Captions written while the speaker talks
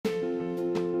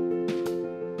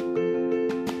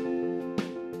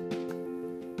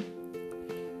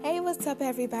What's up,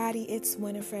 everybody? It's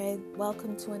Winifred.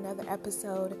 Welcome to another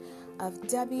episode of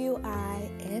WINIFRED,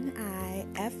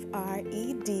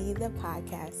 the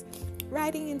podcast.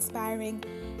 Writing inspiring,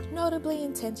 notably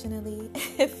intentionally,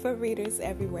 for readers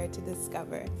everywhere to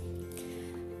discover.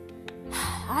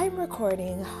 I'm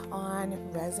recording on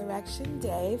Resurrection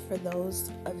Day for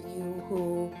those of you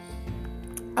who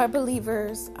are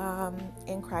believers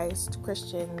in Christ,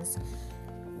 Christians,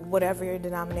 whatever your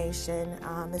denomination.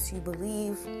 If you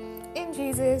believe in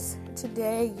Jesus,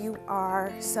 today you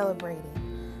are celebrating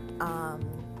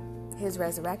his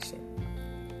resurrection.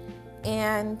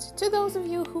 And to those of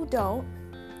you who don't,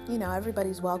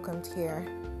 everybody's welcomed here.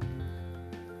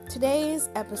 Today's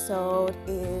episode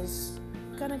is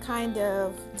going to kind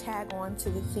of tag on to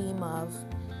the theme of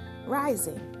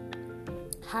rising.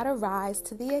 How to rise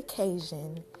to the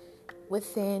occasion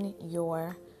within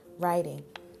your writing.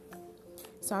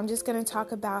 So I'm just going to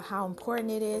talk about how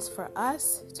important it is for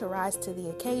us to rise to the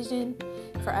occasion,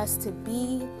 for us to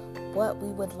be what we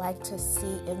would like to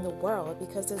see in the world.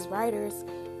 Because as writers,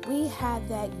 we have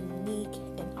that unique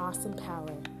and awesome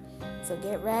power. So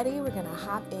get ready. We're going to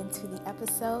hop into the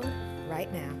episode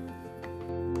right now.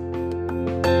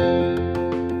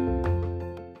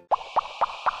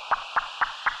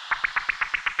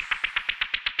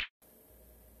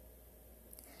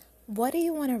 What do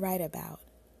you want to write about?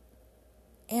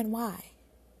 And why?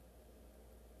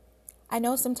 I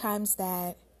know sometimes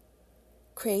that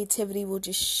creativity will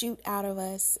just shoot out of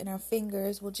us and our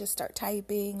fingers will just start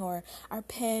typing, or our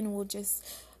pen will just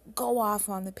go off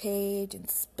on the page and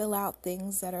spill out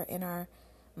things that are in our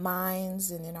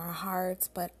minds and in our hearts.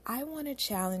 But I want to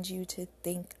challenge you to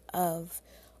think of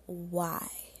why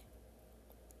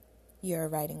you're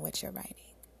writing what you're writing.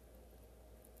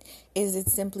 Is it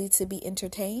simply to be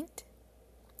entertained?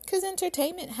 Because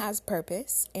entertainment has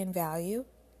purpose and value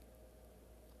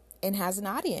and has an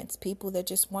audience. People that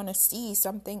just want to see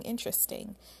something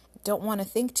interesting, don't want to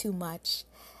think too much.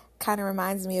 Kind of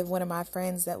reminds me of one of my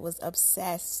friends that was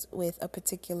obsessed with a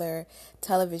particular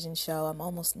television show. I'm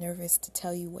almost nervous to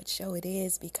tell you what show it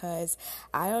is because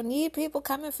I don't need people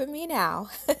coming for me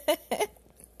now.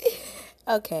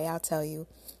 Okay, I'll tell you.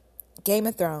 Game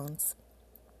of Thrones.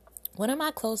 One of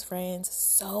my close friends is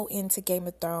so into Game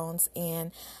of Thrones,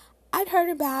 and I'd heard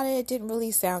about it. It didn't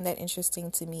really sound that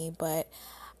interesting to me, but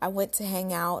I went to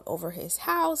hang out over his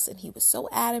house, and he was so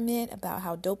adamant about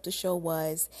how dope the show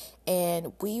was,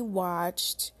 and we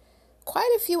watched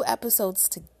quite a few episodes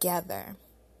together.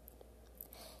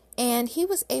 And he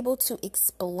was able to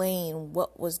explain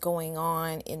what was going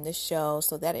on in the show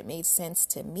so that it made sense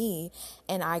to me,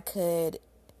 and I could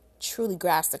truly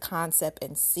grasp the concept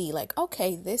and see like,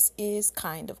 okay, this is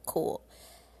kind of cool.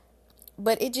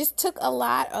 But it just took a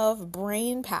lot of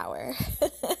brain power.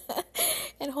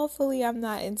 And hopefully I'm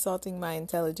not insulting my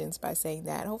intelligence by saying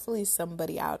that. Hopefully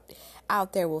somebody out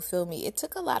there will feel me. It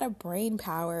took a lot of brain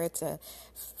power to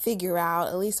figure out,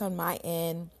 at least on my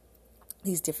end,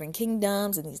 these different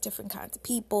kingdoms and these different kinds of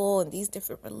people and these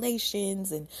different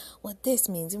relations and what this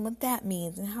means and what that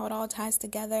means and how it all ties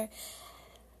together.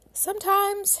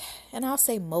 Sometimes, and I'll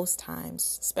say most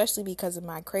times, especially because of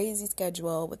my crazy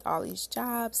schedule with all these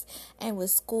jobs and with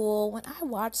school, when I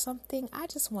watch something, I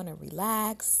just want to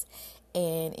relax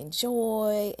and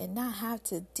enjoy and not have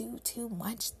to do too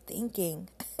much thinking.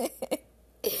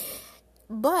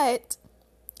 But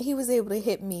he was able to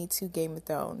hit me to Game of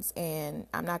Thrones, and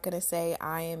I'm not going to say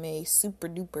I am a super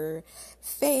duper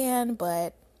fan,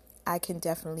 but I can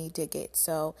definitely dig it.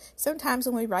 So sometimes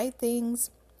when we write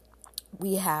things,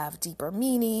 we have deeper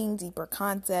meaning, deeper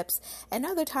concepts, and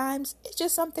other times it's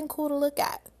just something cool to look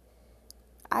at.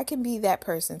 I can be that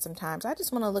person sometimes. I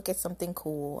just want to look at something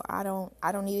cool. I don't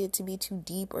need it to be too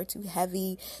deep or too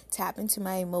heavy, tap into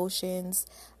my emotions.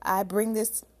 I bring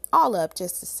this all up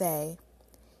just to say,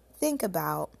 think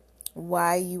about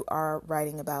why you are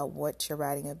writing about what you're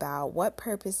writing about. What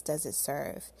purpose does it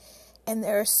serve? And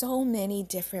there are so many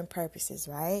different purposes,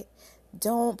 right?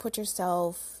 Don't put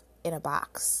yourself in a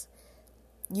box.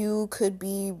 You could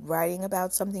be writing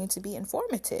about something to be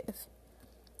informative.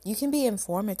 You can be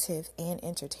informative and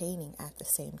entertaining at the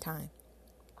same time.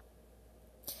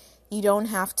 You don't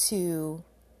have to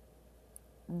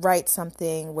write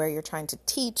something where you're trying to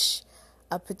teach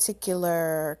a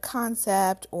particular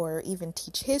concept or even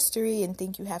teach history and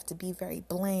think you have to be very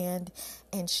bland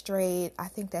and straight. I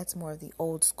think that's more of the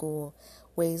old school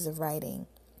ways of writing.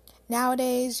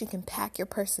 Nowadays, you can pack your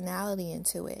personality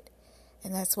into it.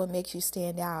 And that's what makes you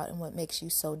stand out and what makes you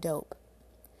so dope.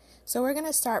 So we're going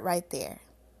to start right there.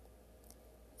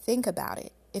 Think about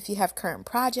it. If you have current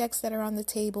projects that are on the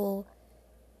table,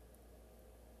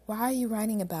 why are you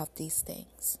writing about these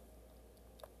things?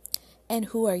 And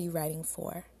who are you writing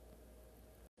for?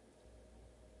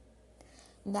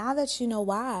 Now that you know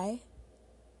why,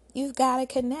 you've got to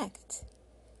connect.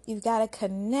 You've got to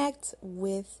connect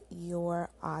with your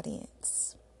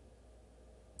audience.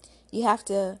 You have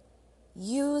to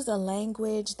use a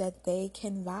language that they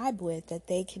can vibe with, that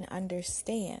they can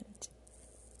understand.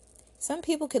 Some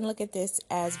people can look at this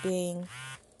as being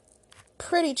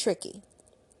pretty tricky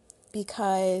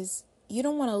because you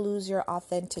don't want to lose your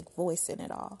authentic voice in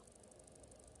it all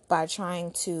by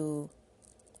trying to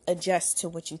adjust to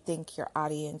what you think your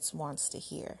audience wants to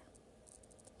hear.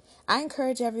 I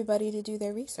encourage everybody to do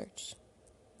their research.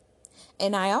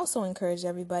 And I also encourage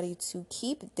everybody to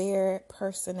keep their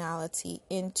personality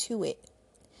into it.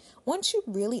 Once you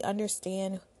really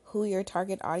understand who your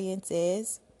target audience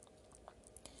is,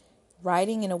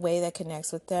 writing in a way that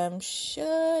connects with them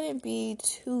shouldn't be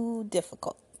too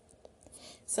difficult.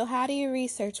 So how do you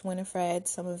research, Winifred?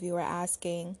 Some of you are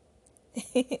asking.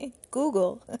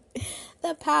 Google.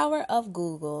 The power of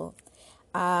Google.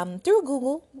 Through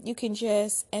Google, you can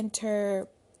just enter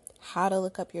how to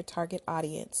look up your target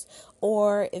audience.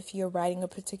 Or if you're writing a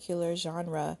particular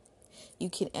genre, you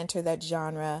can enter that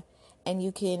genre and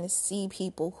you can see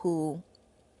people who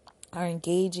are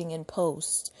engaging in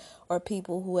posts or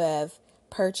people who have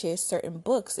purchased certain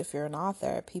books. If you're an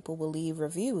author, people will leave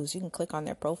reviews. You can click on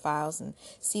their profiles and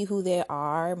see who they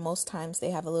are. Most times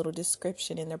they have a little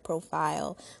description in their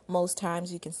profile. Most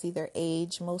times you can see their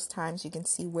age. Most times you can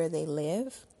see where they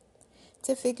live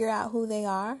to figure out who they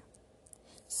are.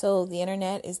 So the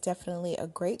internet is definitely a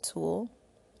great tool.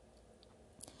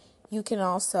 You can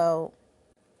also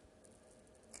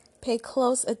pay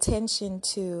close attention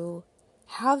to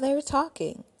how they're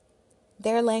talking,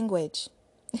 their language.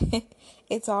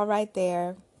 It's all right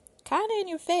there, kind of in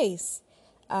your face,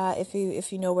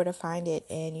 if you know where to find it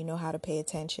and you know how to pay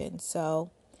attention.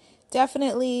 So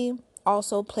definitely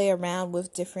also play around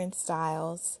with different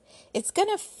styles. It's going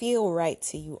to feel right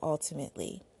to you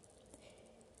ultimately.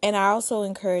 And I also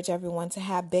encourage everyone to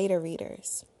have beta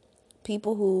readers,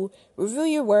 people who review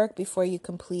your work before you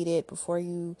complete it, before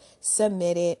you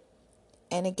submit it.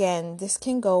 And again, this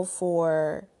can go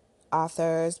for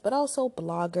authors, but also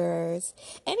bloggers,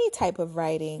 any type of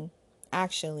writing,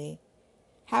 actually.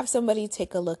 Have somebody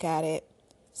take a look at it,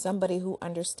 somebody who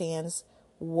understands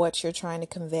what you're trying to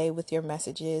convey with your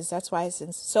messages. That's why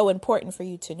it's so important for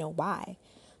you to know why.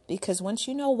 Because once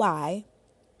you know why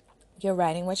you're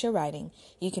writing what you're writing,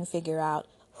 you can figure out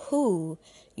who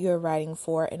you're writing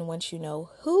for. And once you know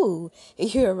who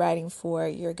you're writing for,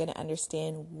 you're going to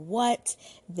understand what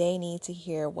they need to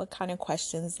hear, what kind of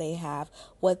questions they have,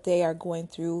 what they are going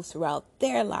through throughout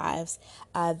their lives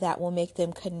that will make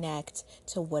them connect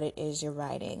to what it is you're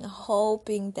writing.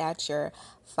 Hoping that you're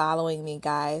following me,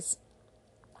 guys.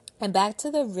 And back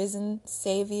to the risen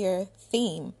Savior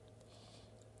theme.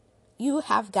 You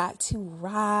have got to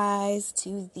rise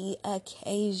to the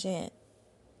occasion.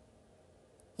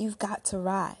 You've got to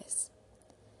rise.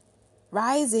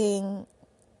 Rising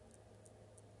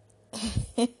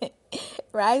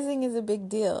is a big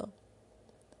deal.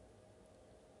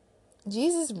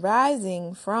 Jesus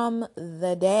rising from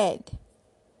the dead.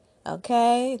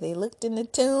 Okay? They looked in the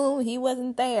tomb. He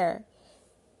wasn't there.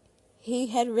 He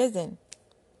had risen.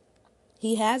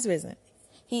 He has risen.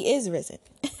 He is risen.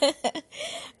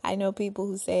 I know people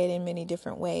who say it in many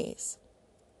different ways.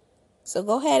 So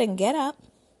go ahead and get up.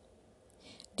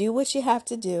 Do what you have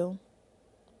to do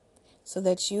so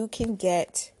that you can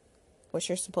get what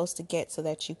you're supposed to get so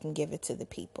that you can give it to the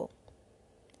people.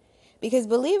 Because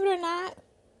believe it or not,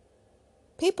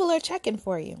 people are checking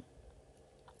for you.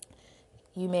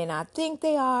 You may not think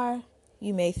they are.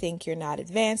 You may think you're not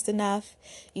advanced enough.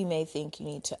 You may think you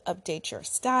need to update your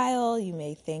style. You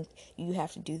may think you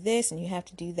have to do this and you have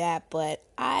to do that. But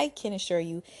I can assure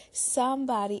you,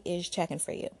 somebody is checking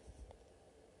for you.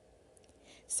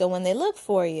 So when they look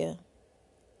for you,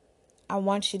 I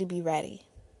want you to be ready.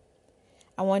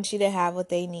 I want you to have what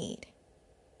they need.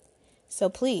 So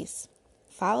please,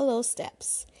 follow those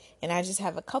steps. And I just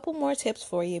have a couple more tips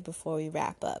for you before we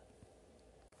wrap up.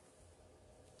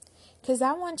 Because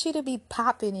I want you to be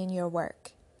popping in your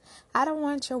work. I don't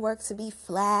want your work to be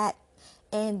flat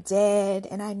and dead.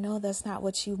 And I know that's not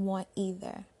what you want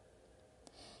either.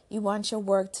 You want your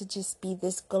work to just be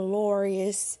this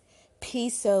glorious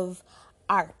piece of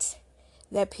art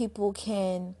that people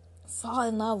can fall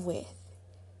in love with.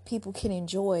 People can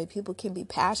enjoy. People can be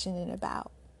passionate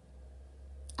about.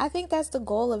 I think that's the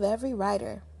goal of every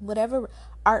writer, whatever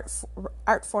art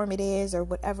form it is or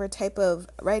whatever type of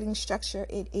writing structure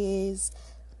it is.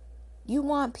 You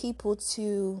want people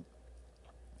to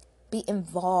be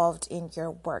involved in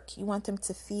your work. You want them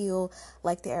to feel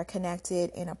like they are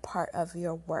connected and a part of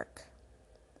your work.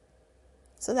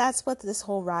 So that's what this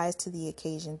whole rise to the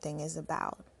occasion thing is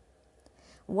about.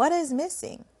 What is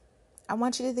missing? I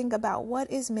want you to think about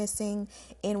what is missing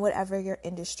in whatever your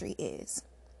industry is.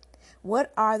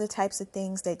 What are the types of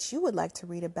things that you would like to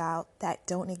read about that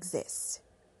don't exist?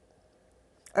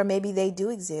 Or maybe they do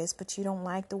exist, but you don't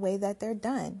like the way that they're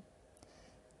done.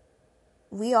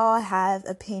 We all have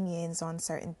opinions on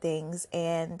certain things,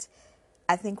 and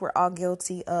I think we're all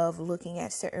guilty of looking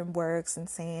at certain works and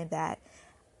saying that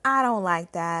I don't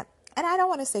like that. And I don't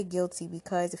want to say guilty,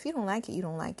 because if you don't like it, you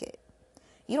don't like it.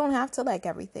 You don't have to like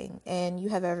everything, and you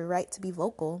have every right to be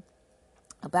vocal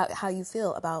about how you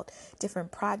feel about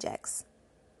different projects.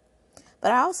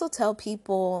 But I also tell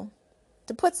people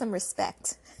to put some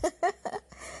respect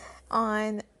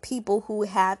on people who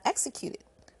have executed,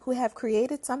 who have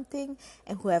created something,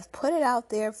 and who have put it out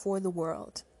there for the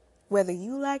world. Whether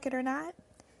you like it or not,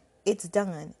 it's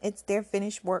done. It's their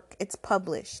finished work. It's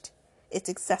published. It's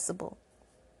accessible.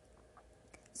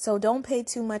 So don't pay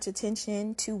too much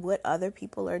attention to what other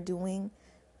people are doing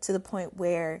to the point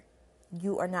where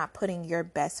you are not putting your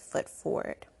best foot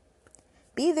forward.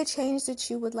 Be the change that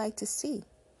you would like to see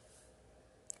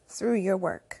through your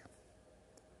work.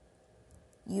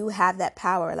 You have that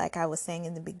power, like I was saying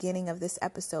in the beginning of this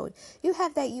episode. You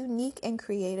have that unique and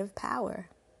creative power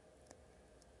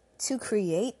to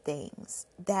create things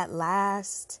that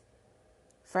last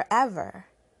forever.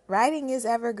 Writing is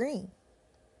evergreen.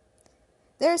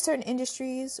 There are certain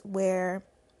industries where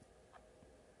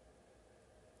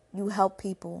you help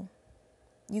people,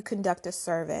 you conduct a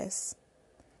service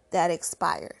that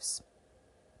expires.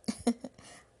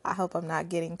 I hope I'm not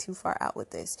getting too far out with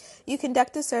this. You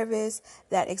conduct a service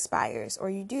that expires, or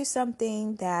you do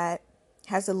something that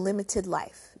has a limited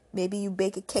life. Maybe you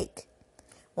bake a cake.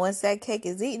 Once that cake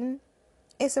is eaten,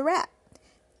 it's a wrap.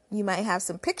 You might have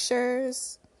some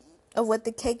pictures of what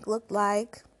the cake looked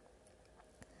like,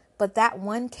 but that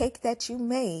one cake that you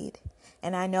made,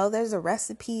 and I know there's a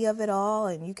recipe of it all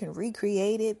and you can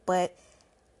recreate it, but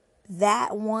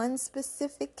that one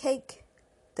specific cake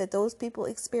that those people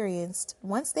experienced,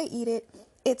 once they eat it,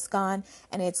 it's gone,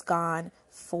 and it's gone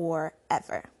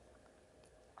forever.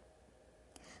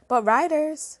 But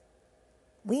writers,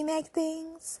 we make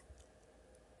things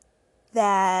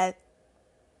that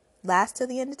last till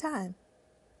the end of time.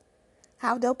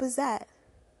 How dope is that?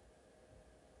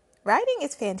 Writing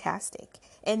is fantastic.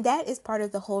 And that is part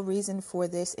of the whole reason for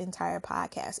this entire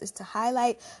podcast, is to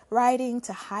highlight writing,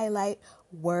 to highlight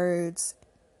words,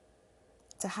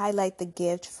 to highlight the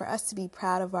gift, for us to be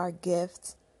proud of our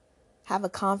gift, have a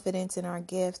confidence in our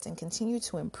gift, and continue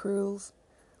to improve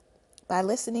by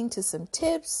listening to some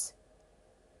tips,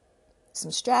 some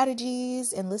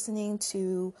strategies, and listening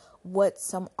to what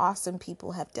some awesome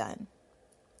people have done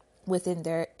within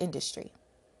their industry.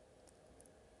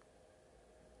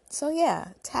 So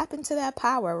yeah, tap into that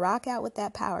power, rock out with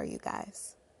that power, you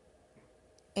guys,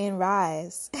 and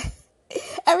rise.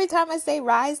 Every time I say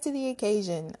rise to the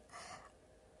occasion,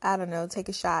 I don't know, take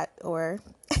a shot, or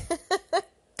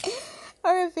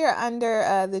or if you're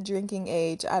under the drinking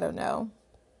age, I don't know,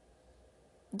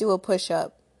 do a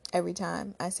push-up every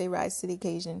time I say rise to the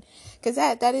occasion, because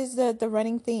that is the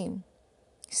running theme.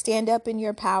 Stand up in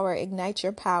your power, ignite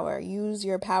your power, use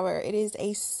your power. It is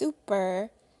a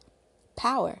super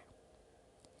power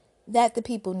that the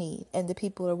people need, and the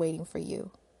people are waiting for you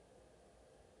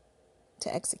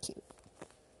to execute.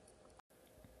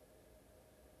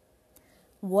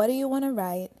 What do you want to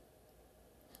write?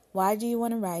 Why do you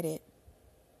want to write it?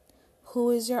 Who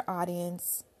is your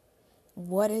audience?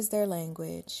 What is their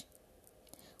language?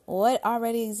 What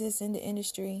already exists in the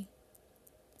industry?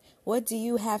 What do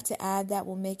you have to add that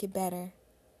will make it better?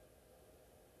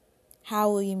 How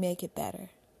will you make it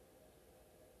better?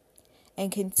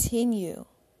 And continue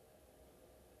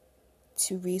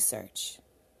to research.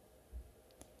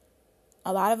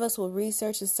 A lot of us will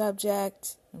research a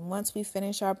subject, and once we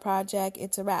finish our project,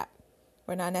 it's a wrap.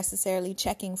 We're not necessarily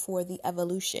checking for the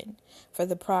evolution, for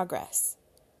the progress.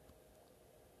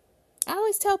 I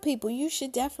always tell people you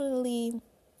should definitely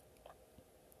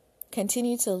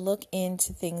continue to look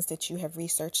into things that you have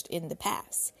researched in the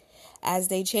past as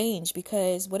they change,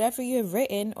 because whatever you have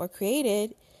written or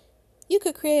created, you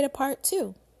could create a part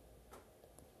 2.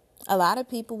 A lot of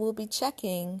people will be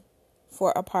checking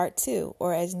for a part 2,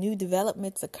 or as new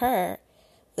developments occur,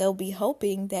 they'll be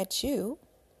hoping that you,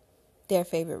 their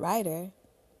favorite writer,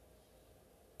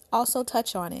 also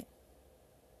touch on it.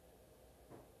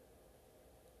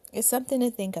 It's something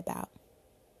to think about.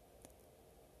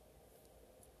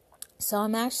 So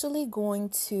I'm actually going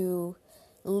to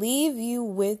leave you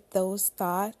with those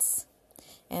thoughts.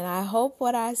 And I hope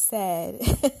what I said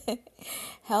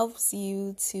helps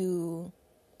you to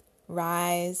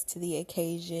rise to the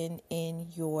occasion in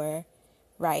your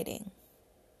writing.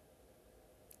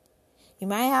 You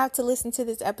might have to listen to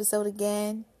this episode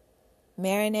again,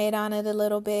 marinate on it a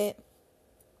little bit,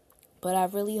 but I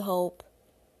really hope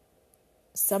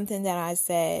something that I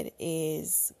said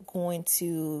is going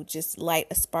to just light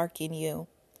a spark in you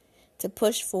to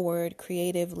push forward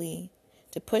creatively,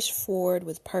 to push forward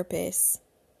with purpose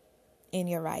in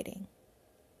your writing.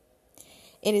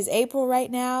 It is April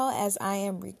right now as I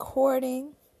am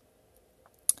recording.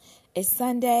 It's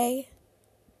Sunday,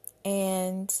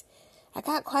 and I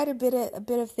got quite a bit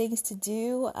of things to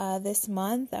do this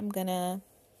month. I'm gonna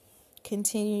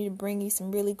continue to bring you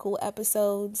some really cool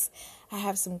episodes. I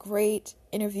have some great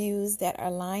interviews that are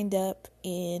lined up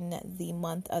in the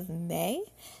month of May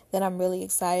that I'm really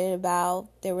excited about.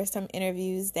 There were some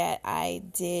interviews that I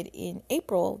did in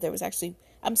April.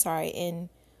 In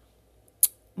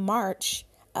March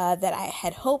that I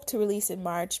had hoped to release in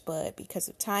March, but because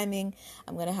of timing,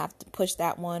 I'm going to have to push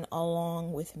that one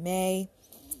along with May.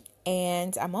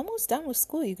 And I'm almost done with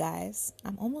school, you guys.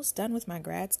 I'm almost done with my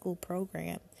grad school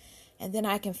program. And then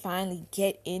I can finally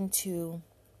get into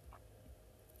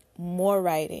more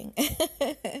writing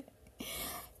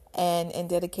and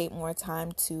dedicate more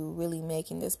time to really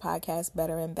making this podcast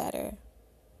better and better.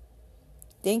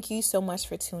 Thank you so much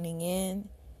for tuning in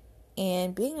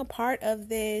and being a part of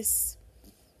this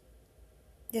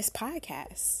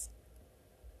podcast.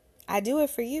 I do it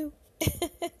for you.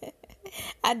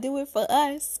 I do it for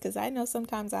us, because I know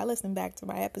sometimes I listen back to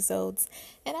my episodes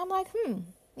and I'm like,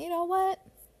 you know what?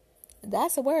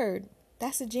 That's a word.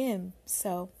 That's a gem.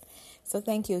 So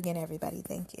thank you again, everybody.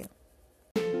 Thank you.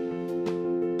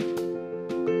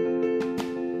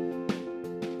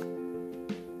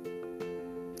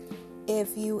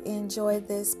 If you enjoyed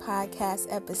this podcast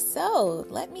episode,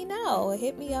 let me know.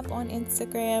 Hit me up on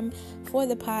Instagram for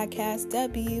the podcast,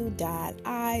 w.i.n.f.r.e.podcast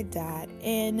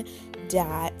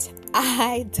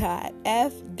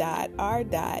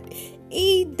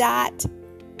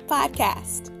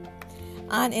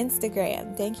on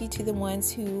Instagram. Thank you to the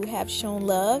ones who have shown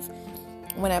love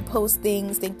when I post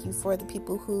things. Thank you for the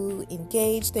people who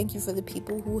engage. Thank you for the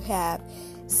people who have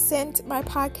sent my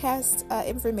podcast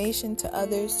information to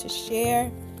others to share.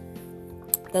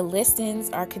 The listens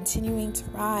are continuing to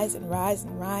rise and rise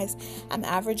and rise. I'm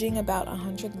averaging about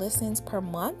 100 listens per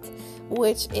month,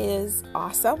 which is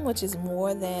awesome, which is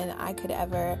more than I could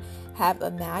ever have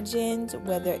imagined,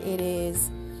 whether it is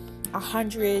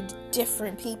 100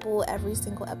 different people every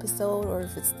single episode, or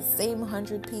if it's the same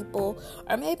 100 people,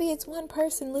 or maybe it's one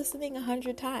person listening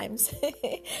 100 times.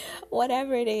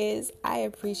 Whatever it is, I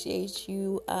appreciate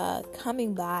you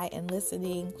coming by and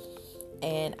listening.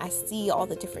 And I see all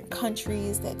the different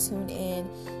countries that tune in,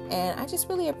 and I just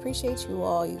really appreciate you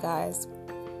all, you guys.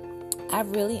 I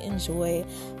really enjoy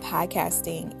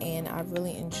podcasting, and I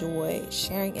really enjoy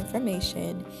sharing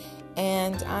information.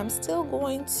 And I'm still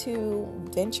going to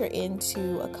venture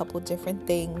into a couple different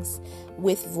things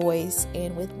with voice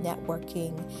and with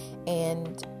networking.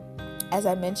 And as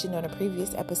I mentioned on a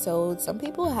previous episode, some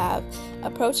people have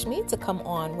approached me to come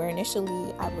on, where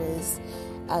initially I was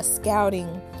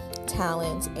scouting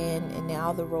talent, and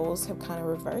now the roles have kind of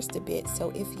reversed a bit. So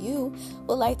if you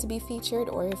would like to be featured,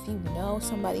 or if you know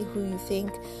somebody who you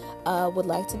think would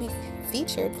like to be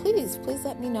featured, please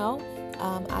let me know.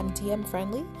 I'm DM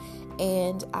friendly,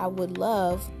 and I would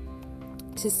love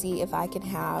to see if I can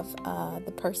have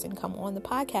the person come on the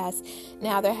podcast.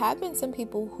 Now, there have been some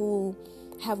people who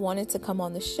have wanted to come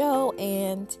on the show,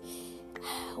 and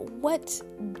what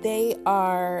they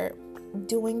are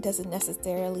doing doesn't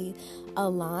necessarily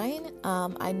align.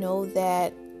 I know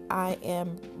that I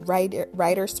am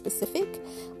writer specific,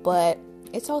 but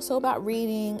it's also about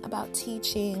reading, about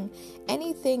teaching,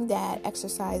 anything that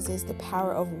exercises the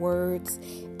power of words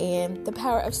and the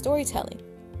power of storytelling.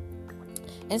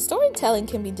 And storytelling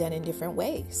can be done in different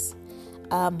ways.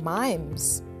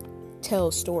 Mimes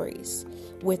tell stories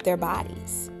with their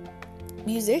bodies.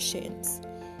 Musicians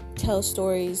tell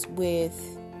stories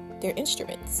with their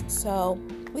instruments. So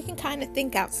we can kind of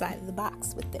think outside of the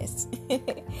box with this.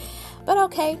 But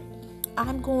okay,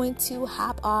 I'm going to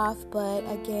hop off. But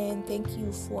again, thank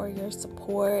you for your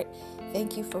support.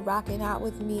 Thank you for rocking out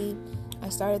with me. I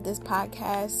started this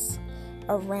podcast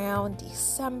around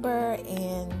December,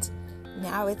 and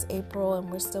now it's April,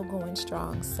 and we're still going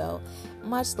strong. So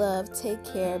much love. Take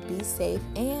care. Be safe.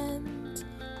 And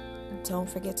don't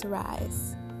forget to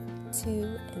rise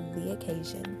to the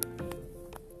occasion.